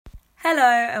Hello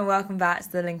and welcome back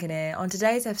to the Lincolneer. On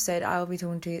today's episode, I will be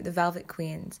talking to the Velvet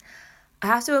Queens. I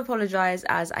have to apologise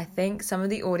as I think some of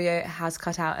the audio has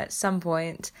cut out at some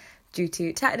point due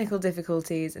to technical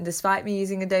difficulties, and despite me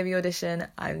using Adobe Audition,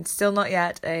 I'm still not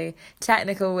yet a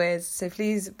technical whiz, so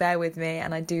please bear with me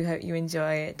and I do hope you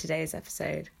enjoy today's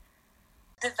episode.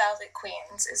 The Velvet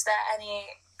Queens, is there any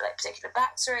particular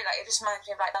backstory? It just reminds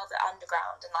me of Velvet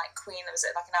Underground and Queen. Was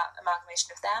it an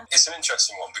amalgamation of them? It's an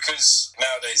interesting one because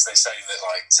nowadays they say that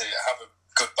to have a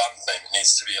good band name, it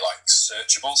needs to be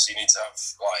searchable. So you need to have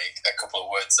a couple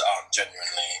of words that aren't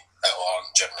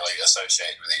generally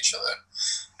associated with each other,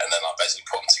 and then basically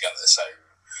put them together. So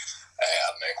I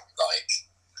don't know,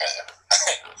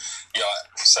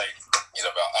 say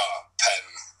about pen.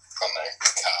 I don't know,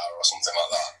 car or something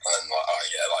like that, and then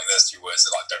there's two words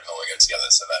that don't normally go together,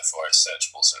 so therefore it's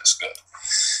searchable, so it's good.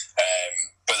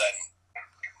 But then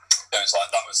it was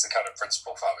that was the kind of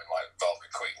principle for having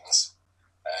Velvet Queens,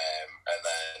 and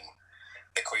then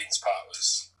the Queens part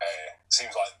was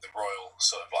seems like the royal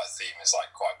sort of theme is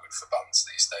quite good for bands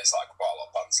these days. Quite a lot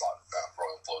of bands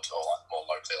Royal Blood or more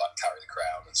locally Carry the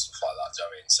Crown and stuff like that. Do you know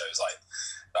what I mean? So it's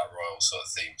that royal sort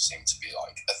of theme seemed to be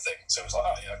a thing. So it was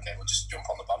okay, we'll just jump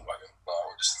on the bandwagon.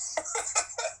 We'll just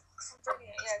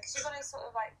Brilliant, yeah, because you've got to sort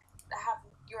of have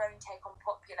your own take on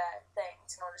popular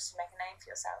things in order to make a name for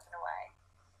yourself in a way.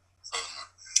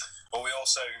 But we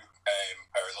also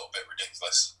are a little bit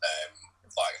ridiculous.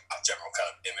 Our general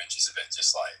kind of image is a bit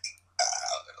just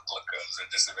look at us,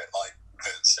 just a bit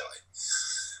silly.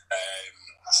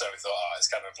 So we thought, it's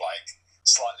kind of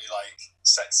slightly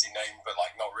sexy name, but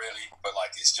not really. But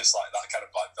it's just that kind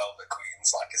of Velvet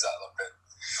Queens. Is that a little bit?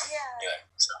 Yeah.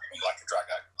 A drag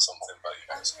act or something. But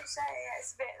I was going to say,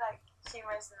 it's a bit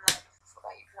humorous and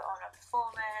you put on a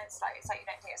performance. It's you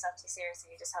don't take yourself too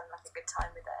seriously. You're just having a good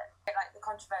time with it. The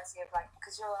controversy of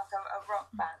because you're a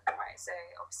rock band, right? So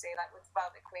obviously with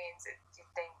Velvet Queens, you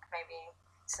think maybe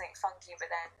something funky, but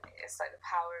then it's the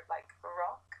power of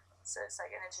rock. So it's an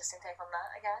interesting take on that,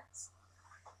 I guess.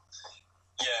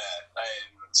 Yeah,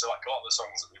 so a lot of the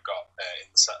songs that we've got in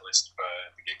the set list for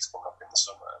the gigs coming up in the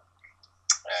summer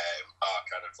are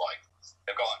kind of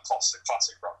they've got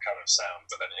classic rock kind of sound,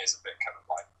 but then it is a bit kind of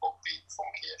upbeat,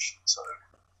 funky-ish sort of.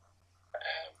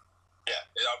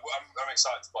 I'm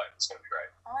excited to play it. It's going to be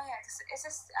great. Oh yeah, is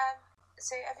this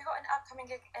so have you got an upcoming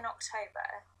gig in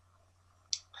October?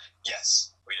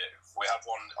 Yes, we do. We have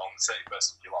one on the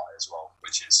 31st of July as well,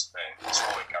 which is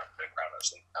supporting Carry the Crown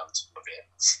actually, and Levere.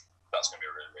 That's going to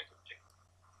be a really, really good gig.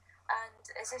 And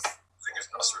is this?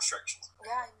 Fingers crossed restrictions.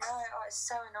 Yeah, I know. Oh, it's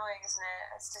so annoying, isn't it?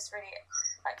 It's just really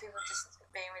people just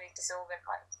being really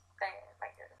disorganized.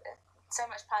 So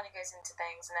much planning goes into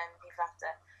things, and then people have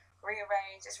to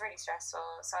rearrange. It's really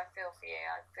stressful. So I feel for you.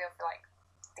 I feel for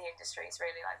the industry. It's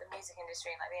really the music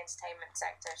industry and the entertainment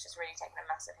sector is just really taking a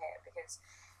massive hit because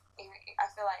I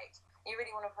feel you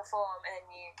really want to perform and then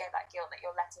you get that guilt that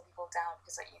you're letting people down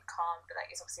because you can't, but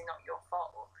it's obviously not your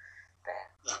fault.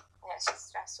 But yeah, it's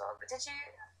just stressful. But did you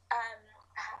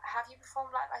have you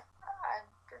performed I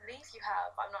believe you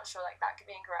have. I'm not sure. That could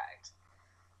be incorrect.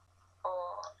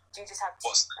 Or do you just have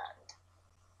band?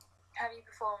 Have you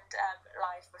performed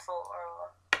live before?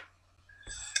 Or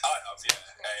I have, yeah.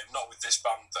 Not with this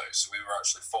band though. So we were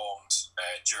actually formed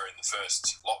during the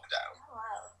first lockdown. Oh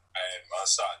wow. I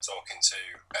started talking to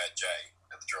Jay,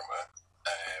 the drummer,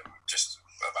 just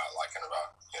about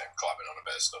collabing on a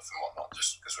bit of stuff and whatnot,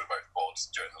 just because we were both bored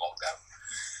during the lockdown.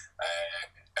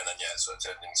 And then so it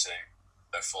turned into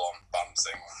a full-on band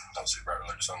thing. Obviously, we wrote a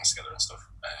load of songs together and stuff.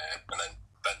 And then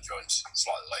Ben joined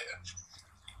slightly later.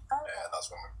 Oh. That's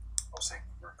when we obviously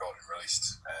recorded and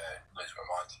released Lose My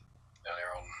Mind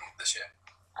earlier on this year.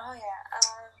 Oh yeah.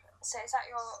 So is that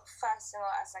your first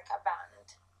single as a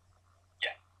band?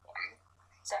 Yeah.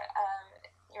 So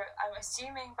I'm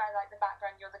assuming by the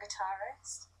background you're the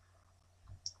guitarist.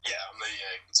 Yeah, I'm the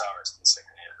guitarist and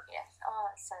singer here. Yes. Oh,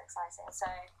 that's so exciting. So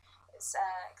it's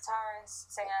guitarist,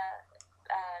 singer,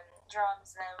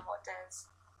 drums, and then what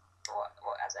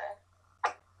other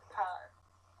part?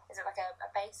 Is it a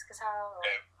bass guitar? Or?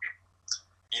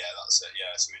 Yeah, that's it.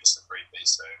 Yeah, so we just have 3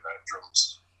 piece, so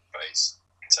drums, bass,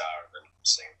 guitar, and then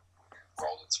sing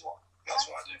rolled into one. That's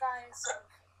what I do. How do you guys sort of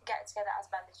get together as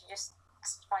a band? Did you just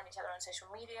find each other on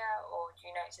social media, or do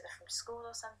you know each other from school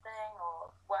or something,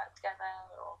 or work together,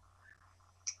 or?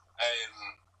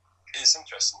 It's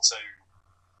interesting. So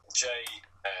Jay,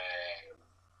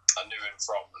 I knew him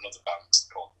from another band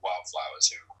called Wildflowers,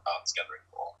 who aren't together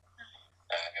anymore.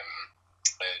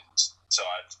 And so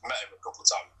I'd met him a couple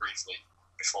of times briefly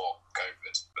before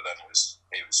COVID, but then he was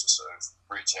just sort of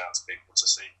reaching out to people to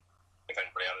see if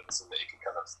anybody had anything that he could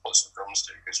kind of put some drums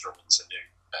to, because drumming's a new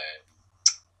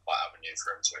avenue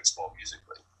for him to explore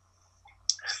musically.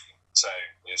 So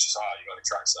he was just like, you got any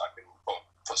tracks that I can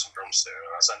put some drums to?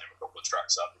 And I sent him a couple of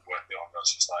tracks that I've been working on, and I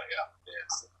was just like, yeah,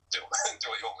 do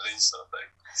what you want with these sort of thing.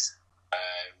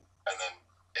 And then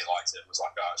he liked it and was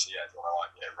like, oh, actually, yeah, do you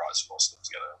want to write some more stuff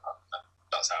together? And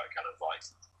that's how it kind of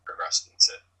progressed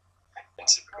into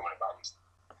becoming a band.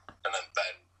 And then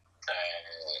Ben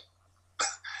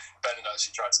had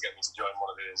actually tried to get me to join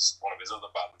one of his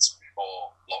other bands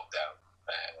before lockdown.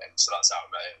 So that's how I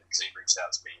met him, because he reached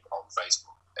out to me on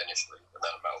Facebook initially, and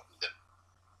then I met up with him.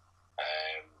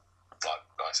 Like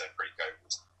I said,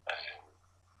 pre-COVID.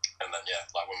 And then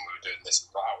when we were doing this, he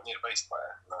was like, we need a bass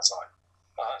player. And I was like,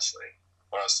 actually,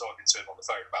 when I was talking to him on the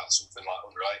phone about something like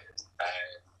unrelated,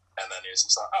 and then he was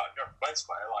just like, you're a bass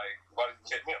player, like, why didn't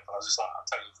you hit me up? And I was just like, I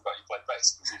totally forgot you played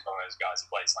bass, because he's one of those guys who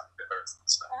plays like a bit of everything.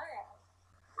 So. Oh, yeah.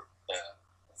 Yeah.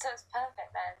 So it's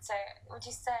perfect then. So would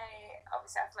you say,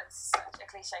 obviously I feel like this is such a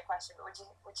cliche question, but would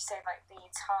you say like the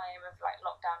time of like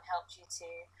lockdown helped you to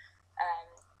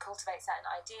cultivate certain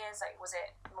ideas? Like, was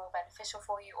it more beneficial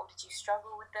for you, or did you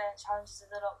struggle with the challenges of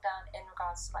the lockdown in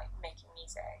regards to like making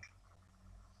music?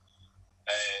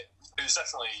 It was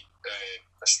definitely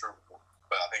a struggle,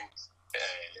 but I think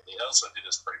it also did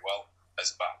us pretty well as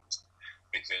a band,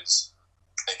 because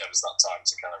it gave us that time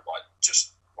to kind of like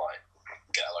just like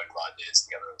get a load of ideas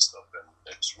together and stuff. And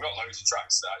we got loads of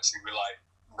tracks that actually we like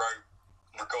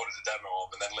recorded a demo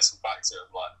of, and then listened back to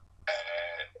them like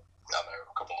I don't know,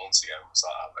 a couple of months ago, and was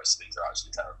like, most of these are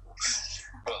actually terrible.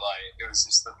 But like it was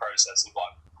just the process of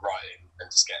like writing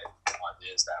and just getting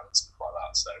ideas down and stuff like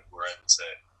that. So we were able to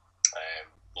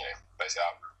basically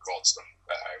record stuff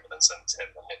at home and then send it to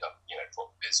him, and he'd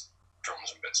put his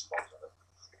drums and bits and bobs on it.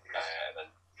 And then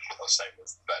the same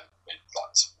with Ben, he'd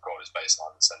like to record his bass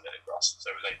line and send it across.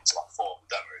 So we were able to like form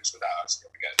demos without actually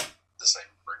ever getting the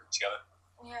same room together.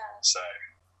 Yeah. So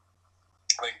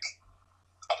I think,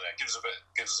 I don't know, it gives us a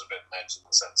bit of an edge in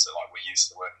the sense that like we're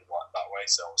used to working like that way.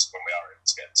 So when we are able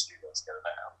to get in the studio together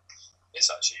now,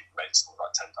 it's actually makes things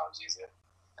like 10 times easier.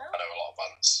 Oh. I know a lot of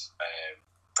bands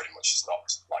pretty much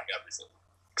stopped like everything,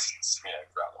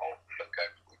 throughout the whole of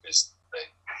COVID, because they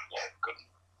couldn't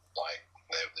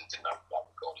they didn't have like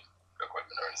recording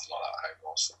equipment or anything like that at home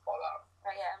or stuff like that.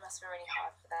 But yeah, it must have been really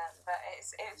hard for them. But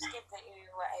it's good that you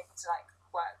were able to like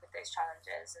work with those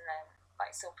challenges and then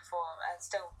like still perform and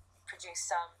still produce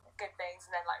some good things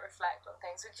and then like reflect on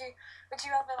things. Would you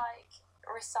ever like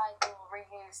recycle or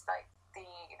reuse like the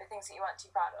things that you weren't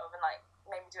too proud of, and like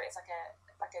maybe do it as like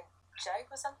a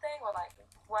joke or something, or like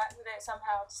work with it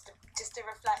somehow just to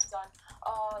reflect on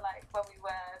like when we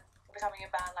were becoming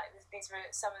a band, like these were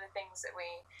some of the things that we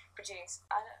produced.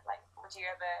 Would you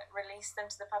ever release them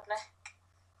to the public?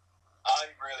 I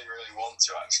really, really want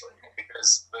to actually,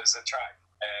 because there's a track.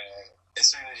 As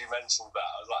soon as you mentioned that,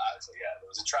 I was like, actually, yeah, there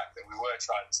was a track that we were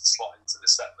trying to slot into the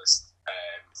set list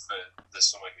for the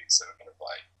summer gigs that we're going to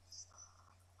play,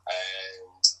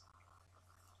 and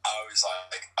I was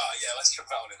like, yeah, let's chuck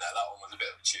that one in there. That one was a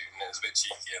bit of a tune. It was a bit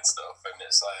cheeky and stuff, and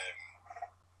it's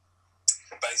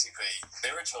basically the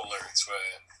original lyrics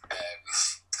were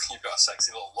you've got a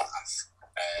sexy little laugh,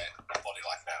 body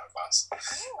like an hourglass.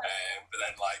 But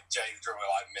then like Jay the drummer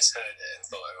like misheard it and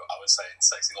thought I was saying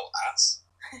sexy little ass,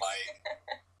 like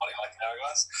body like an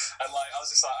hourglass, and like I was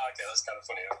just like, okay, that's kind of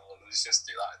funny, let's just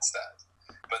do that instead.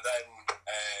 But then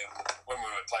when we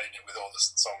were playing it with all the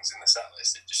songs in the set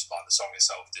list, it just like the song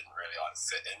itself didn't really like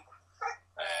fit in,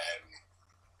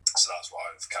 so that's why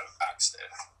I've kind of axed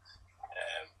it.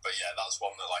 But yeah, that's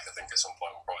one that like I think at some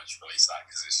point we'll probably just release that,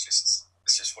 because it's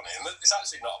just funny, and it's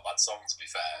actually not a bad song to be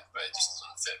fair, but it just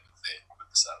doesn't fit with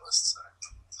the set list. So.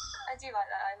 I do like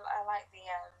that. I like the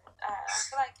I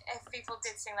feel like if people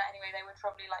did sing that anyway, they would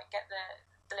probably like get the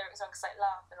lyrics on, because like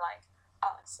laugh and like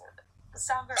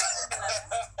sound very similar.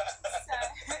 So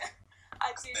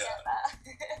I do get that.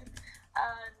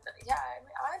 And yeah, I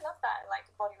mean, I love that, like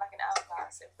body like an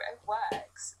hourglass. It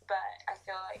works, but I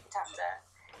feel like you'd have to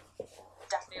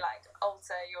definitely like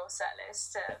alter your set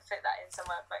list to fit that in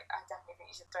somewhere. But I definitely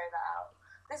think you should throw that out,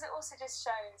 because it also just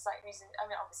shows like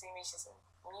obviously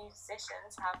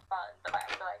musicians have fun, but like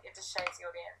I feel like it just shows the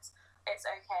audience it's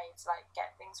okay to like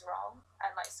get things wrong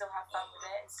and like still have fun with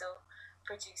it and still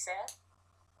produce it.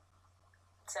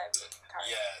 So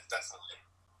yeah, definitely.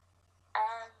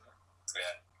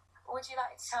 Yeah. Would you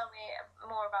like to tell me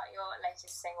more about your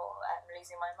latest single,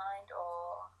 Losing My Mind,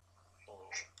 or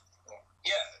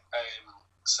Yeah,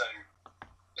 so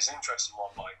it's an interesting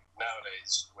one. Like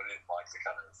nowadays, within like the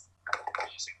kind of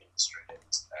music industry and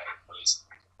releasing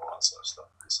music and all that sort of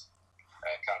stuff, is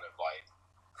kind of like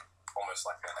almost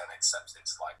like an accepted,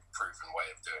 like, proven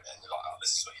way of doing it, and you're like, oh,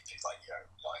 this is what you do, like, you know,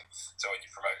 like, so when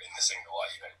you're promoting the single,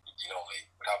 like, you know, you normally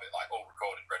would have it, like, all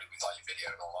recorded, ready with, like, your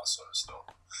video and all that sort of stuff,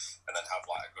 and then have,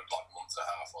 like, a good, like, month and a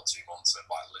half or 2 months of,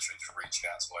 like, literally just reaching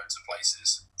out to loads of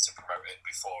places to promote it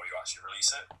before you actually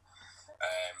release it.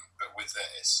 But with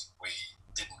this, we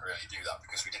didn't really do that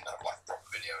because we didn't have, like, a proper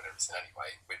video and everything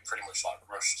anyway. We'd pretty much, like,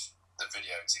 rushed the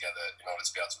video together in order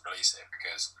to be able to release it,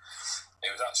 because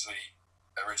it was actually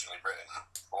originally written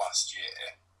last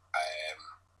year,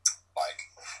 like,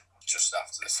 just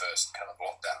after the first kind of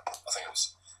lockdown. I think it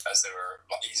was as they were,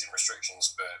 like, easing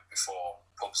restrictions, but before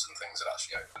pubs and things had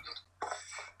actually opened.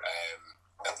 And,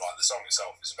 like, the song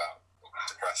itself is about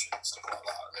depression and stuff like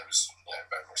that, and it was, you know,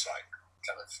 very much like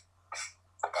kind of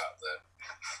about the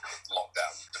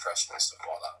lockdown depression and stuff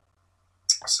like that.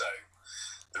 So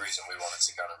the reason we wanted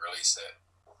to kind of release it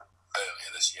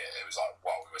earlier this year, it was like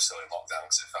while we were still in lockdown,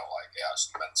 because it felt like it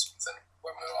actually meant something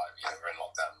when we were, like, you know, we're in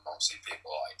lockdown, and obviously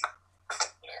people are, like,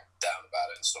 you know, down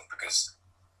about it and stuff, because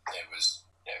it was,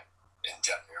 you know, in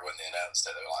January when they announced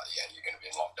it, they were like, yeah, you're going to be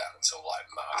in lockdown until, like,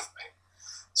 March, mate.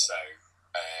 So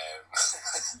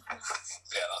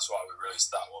yeah, that's why we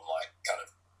released that one, like, kind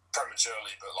of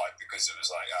prematurely, but, like, because it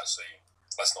was like, actually,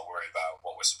 let's not worry about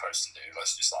what we're supposed to do,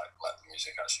 let's just, like, let the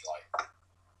music actually, like,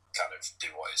 kind of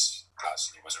do what it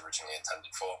actually was originally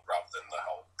intended for, rather than the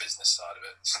whole business side of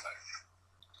it. So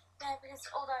yeah, because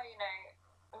although, you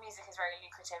know, music is very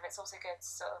lucrative, it's also good to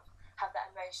sort of have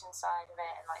that emotion side of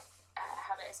it, and, like,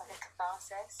 have it as, like, a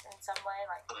catharsis in some way,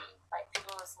 like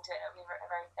people listen to it, it'll be a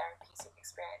very therapeutic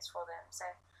experience for them. So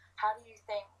how do you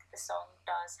think the song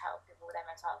does help people with their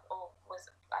mental health? Or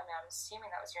I'm assuming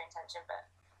that was your intention, but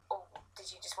or did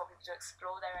you just want people to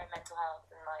explore their own mental health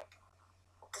and, like,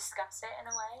 discuss it in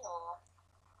a way? Or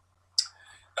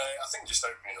I think just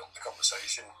opening up the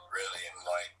conversation, really, and,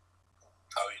 like,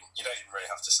 I mean, you don't even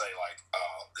really have to say, like,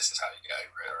 oh, this is how you get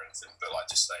over it or anything, but, like,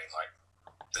 just saying, like,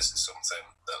 this is something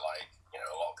that, like, you know,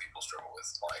 a lot of people struggle with,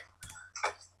 like,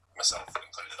 myself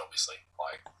included, obviously,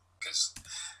 like, because,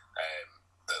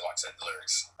 like I said, the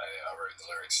lyrics, I wrote the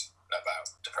lyrics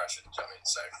about depression, do you know what I mean?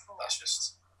 So that's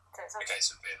just a case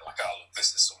of being like, oh, look,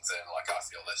 this is something, like, I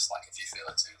feel this, like, if you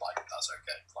feel it too, like, that's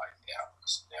okay, like, it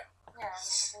happens, yeah. Yeah, I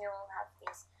mean, we all have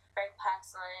these very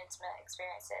personal and intimate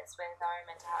experiences with our own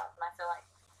mental health, and I feel like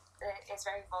it's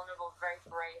very vulnerable, very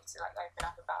brave to, like, open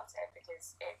up about it,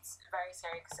 because it's very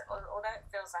scary, because although it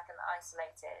feels like an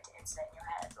isolated incident in your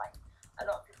head, like, a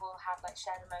lot of people have, like,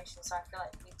 shared emotions, so I feel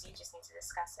like we do just need to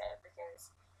discuss it, because,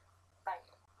 like,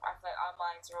 I feel like our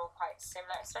minds are all quite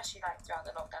similar, especially, like, throughout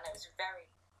the lockdown. It was very,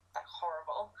 like,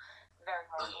 horrible, very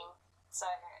horrible. So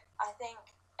I think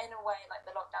in a way, like,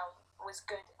 the lockdown was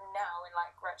good now in,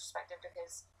 like, retrospective,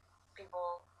 because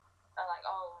people are like,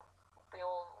 oh, we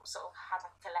all sort of had,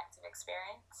 like, a collective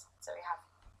experience, so we have,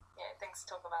 you know, things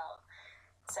to talk about.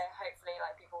 So hopefully,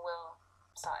 like, people will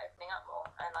start opening up more,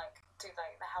 and, like, to,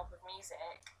 like, the help of music,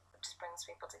 it just brings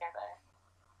people together.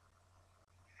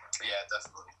 Yeah,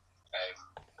 definitely.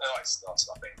 Like,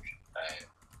 I think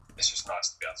it's just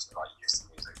nice to be able to, like, use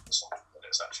the music for something that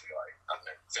it's actually, like, I don't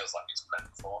know, feels like it's meant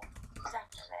for.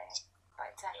 Definitely.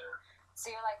 Like, yeah.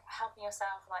 So you're, like, helping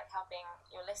yourself, like, helping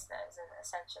your listeners,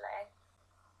 essentially.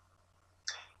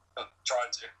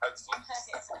 Trying to, hopefully.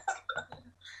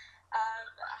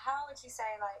 How would you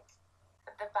say, like,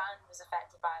 the band was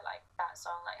affected by, like, that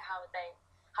song? Like, how did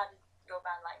your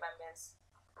band, like, members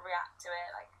react to it?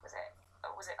 Like, was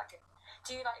it like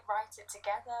do you, like, write it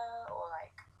together, or,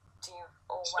 like, do you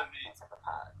all work in separate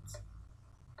parts?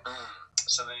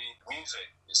 So the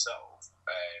music itself,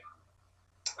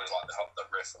 was, like, the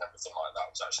riff and everything like that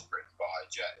was actually written by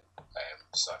Jay.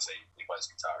 So actually he plays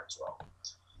guitar as well.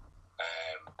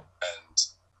 And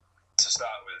to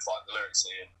start with, like, the lyrics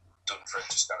that he had done for it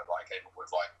just kind of, like, came up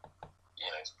with, like, you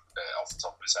know, off the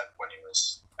top of his head when he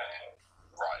was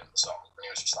writing the song, when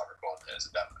he was just, like, recording it as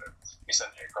a demo. He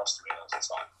sent it across to me, and I was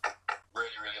just like,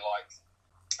 really, really like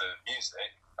the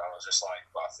music. I was just like,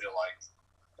 but I feel like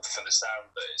for the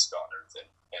sound that it's got and everything,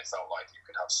 it felt like you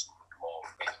could have some more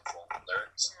meaningful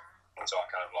lyrics. So I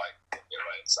kind of, like,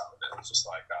 iterated that a bit. It was just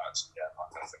like, actually, yeah, I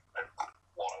kind of think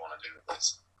what I want to do with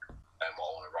this and what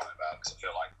I want to write about, because I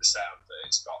feel like the sound that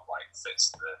it's got, like,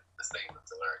 fits the theme of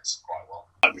the lyrics quite well.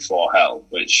 Like Before Hell,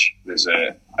 which there's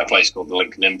a place called the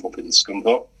Lincoln Inn Pub in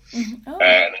Scunthorpe, and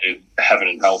they do Heaven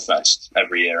and Hell Fest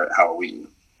every year at Halloween.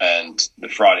 And the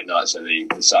Friday night, so the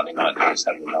Saturday night is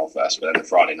Heaven and Hell Fest, but then the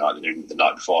Friday night they do the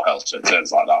Night Before Hell, so it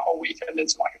turns, like, that whole weekend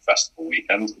into, like, a festival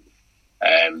weekend.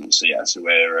 So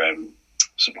we're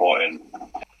supporting,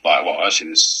 like, well, actually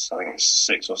there's, I think it's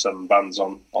 6 or 7 bands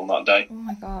on that day. Oh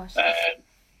my gosh.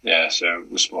 so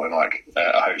we're supporting like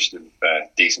a host of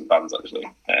decent bands actually.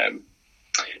 But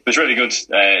it's really good.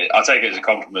 I take it as a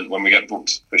compliment when we get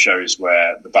booked for shows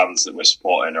where the bands that we're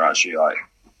supporting are actually like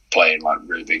playing like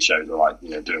really big shows or like, you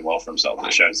know, doing well for themselves.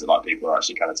 It shows that like people are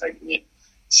actually kind of taking it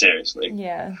seriously.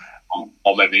 Yeah.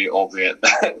 Or maybe albeit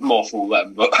more fool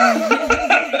them, but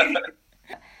I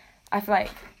feel like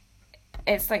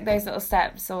it's like those little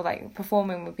steps, or like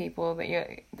performing with people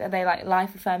that they like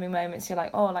life affirming moments. You're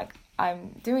like, oh, like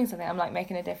I'm doing something. I'm like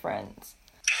making a difference.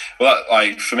 Well,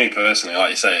 like for me personally, like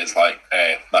you say, it's like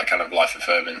that kind of life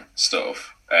affirming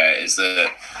stuff. Is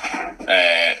that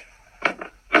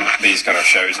these kind of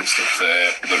shows and stuff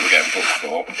that we're getting booked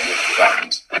for with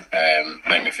the band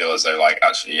make me feel as though like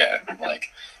actually like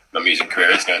my music career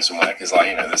is going somewhere, because like,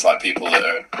 you know, there's like people that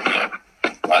are, you know,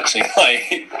 actually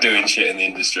like doing shit in the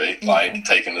industry, like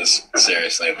taking us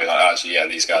seriously and being like, actually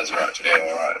these guys are actually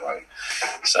alright, like,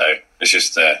 so it's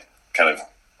just kind of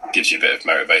gives you a bit of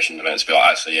motivation to be like,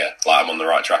 actually like I'm on the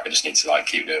right track, I just need to like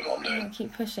keep doing what I'm doing,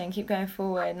 keep pushing, keep going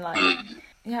forward, and like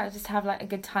just have like a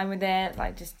good time with it,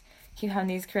 like just keep having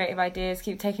these creative ideas,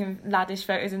 keep taking laddish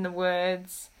photos in the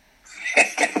woods.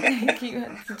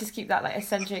 keep that like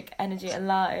eccentric energy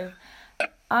alive.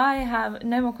 I have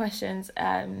no more questions.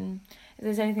 If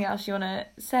there's anything else you want to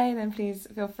say, then please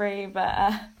feel free, but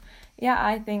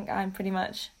I think I'm pretty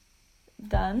much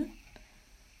done.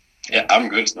 I'm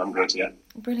good, yeah.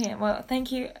 Brilliant. Well,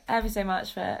 thank you ever so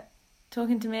much for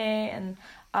talking to me, and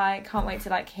I can't wait to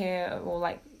like hear or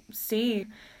like see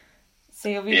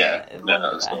your video.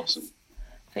 That's awesome.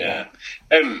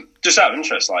 Just out of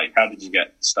interest, like, how did you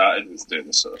get started with doing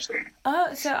this sort of thing?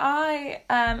 So I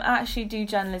actually do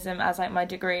journalism as like my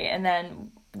degree, and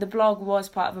then the blog was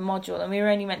part of a module, and we were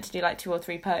only meant to do like 2 or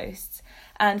 3 posts.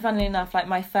 And funnily enough, like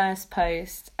my first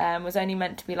post was only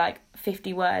meant to be like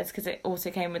 50 words, because it also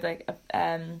came with like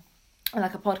a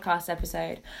podcast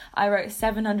episode. I wrote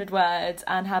 700 words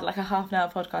and had like a half an hour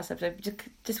podcast episode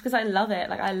just because I love it.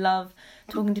 Like I love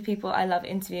talking to people, I love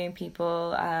interviewing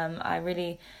people. I'm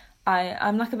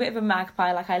like a bit of a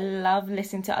magpie. Like I love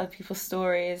listening to other people's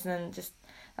stories, and just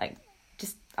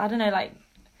I don't know, like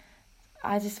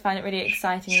I just find it really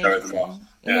exciting and interesting.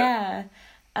 Yeah.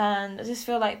 And I just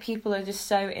feel like people are just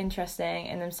so interesting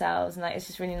in themselves, and like it's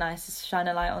just really nice to shine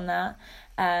a light on that.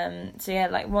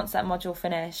 Like once that module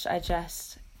finished, I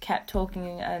just kept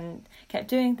talking and kept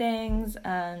doing things,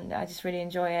 and I just really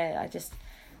enjoy it.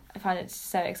 I find it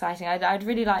so exciting. I'd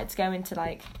really like to go into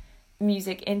like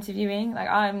music interviewing. Like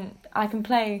I can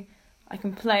play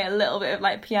a little bit of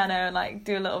like piano and like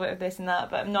do a little bit of this and that,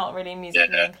 but I'm not really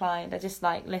musically inclined. I just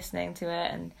like listening to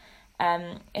it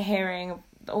and hearing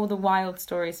all the wild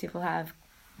stories people have.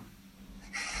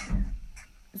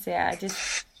 So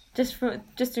just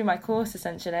through my course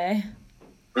essentially.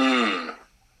 No,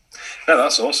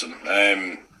 that's awesome.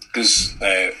 Because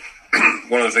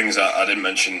one of the things I didn't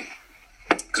mention,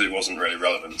 because it wasn't really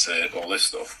relevant to all this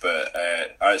stuff, but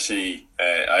I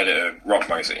had a rock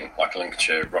magazine, like a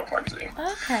Lincolnshire rock magazine.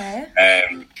 Okay.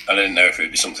 I didn't know if it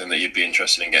would be something that you'd be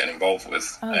interested in getting involved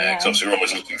with. Because obviously we're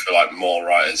always looking for like more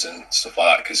writers and stuff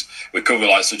like that, because we cover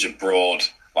like such a broad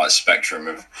like spectrum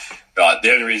of like,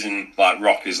 the only reason like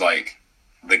rock is like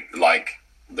the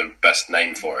best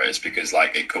name for it is because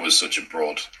like it covers such a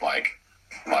broad like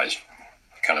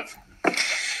kind of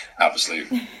absolute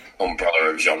umbrella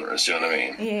of genres, do you know what I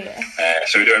mean? Yeah.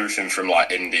 So we do everything from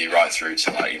like indie right through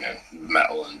to like, you know,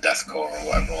 metal and deathcore or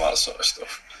whatever, all that sort of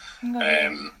stuff.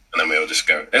 And then we'll just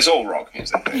go, it's all rock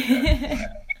music. But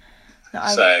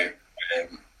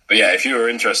yeah, if you were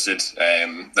interested,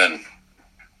 then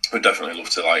we'd definitely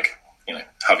love to like, you know,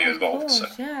 have you involved. Of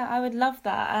course, yeah, I would love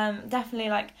that. Definitely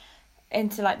like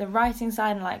into like the writing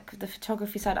side and like the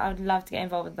photography side. I would love to get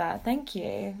involved with that. Thank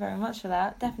you very much for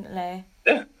that. Definitely.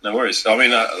 Yeah, no worries. I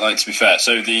mean, like, to be fair,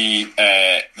 so the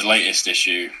latest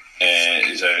issue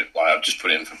is like I've just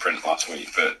put it in for print last week,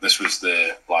 but this was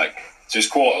the like, so it's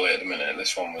quarterly at the minute.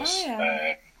 This one was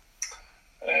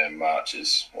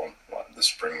March's one, like the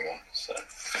spring one. So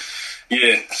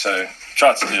yeah, so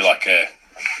tried to do like a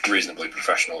reasonably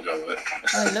professional job of it.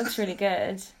 Oh, it looks really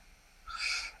good.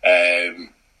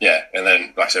 Yeah, and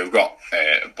then like I said, we've got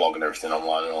a blog and everything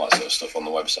online and all that sort of stuff on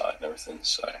the website and everything.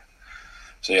 So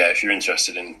yeah, if you're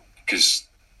interested in, because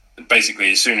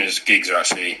basically as soon as gigs are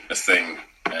actually a thing,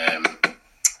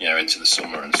 you know, into the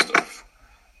summer and stuff,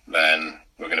 then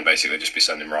we're going to basically just be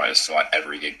sending writers to like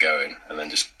every gig going, and then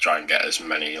just try and get as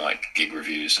many like gig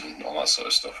reviews and all that sort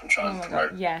of stuff, and try and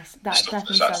promote. Yes, that stuff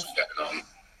definitely that's sounds. Getting on.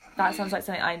 That sounds like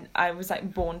something I was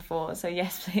like born for. So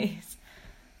yes, please.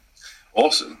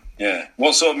 Awesome. Yeah.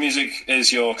 What sort of music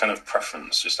is your kind of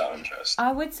preference, just out of interest?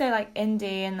 I would say like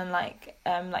indie, and then like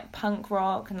punk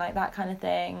rock and like that kind of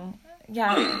thing.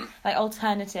 Yeah, like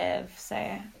alternative. So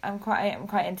I'm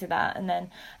quite into that. And then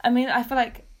I mean, I feel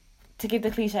like, to give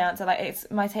the cliche answer,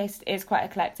 like my taste is quite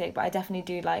eclectic, but I definitely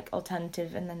do like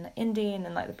alternative and then the indie and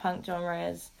then like the punk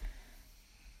genres.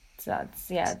 So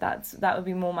that would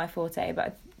be more my forte.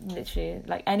 But literally,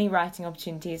 like any writing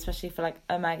opportunity, especially for like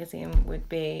a magazine, would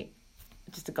be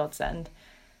just a godsend.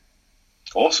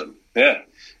 Awesome. Yeah.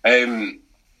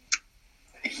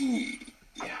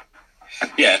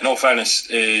 Yeah, in all fairness,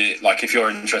 like if you're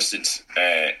interested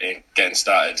in getting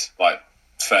started like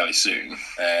fairly soon,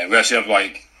 we actually have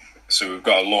we've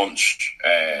got a launch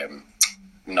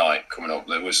night coming up.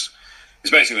 It's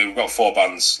basically, we've got 4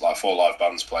 live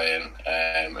bands playing,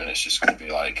 and it's just going to be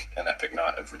like an epic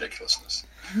night of ridiculousness,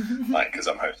 like, because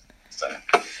I'm hosting. So,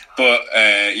 but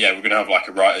yeah, we're going to have like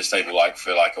a writers' table, like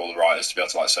for like all the writers to be able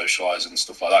to like socialise and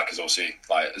stuff like that. Because obviously,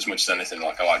 like as much as anything,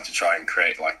 like I like to try and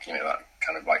create like, you know, that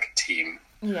kind of like a team,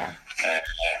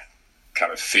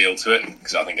 kind of feel to it,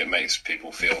 because I think it makes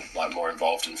people feel like more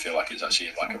involved and feel like it's actually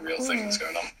like a real thing that's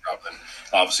going on, rather than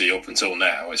obviously up until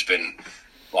now it's been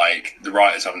like the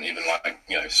writers haven't even like,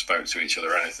 you know, spoke to each other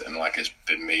or anything. Like it's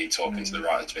been me talking to the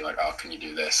writers, being like, oh, can you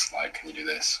do this? Like, can you do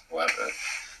this? Whatever.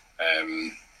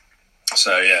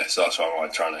 So yeah, so that's why I'm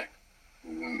like trying to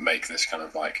make this kind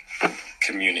of like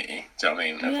community. Do you know what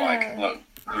I mean? Of like, look,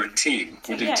 we're a team.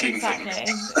 We do team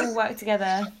things. All work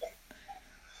together.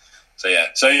 So yeah.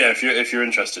 If you're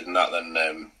interested in that, then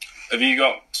have you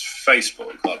got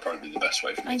Facebook? That'd probably be the best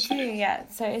way for me to do. Yeah.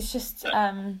 So it's just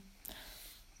Should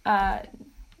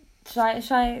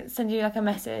I send you like a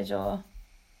message or?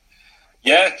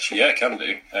 Yeah, can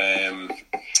do.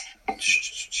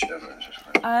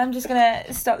 I'm just gonna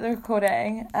stop the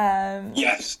recording.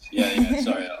 Yes, yeah.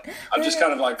 Sorry, I've just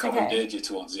kind of like commandeered you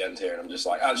towards the end here, and I'm just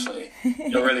like, actually,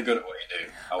 you're really good at what you do.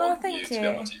 I want you to be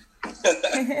on my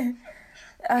team.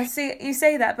 See, you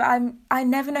say that, but I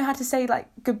never know how to say like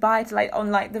goodbye to like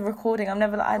on like the recording.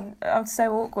 I'm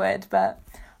so awkward, but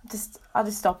I'll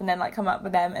just stop and then like come up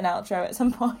with them an outro at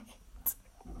some point.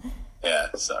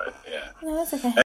 Yeah, sorry. Yeah. No, that's okay.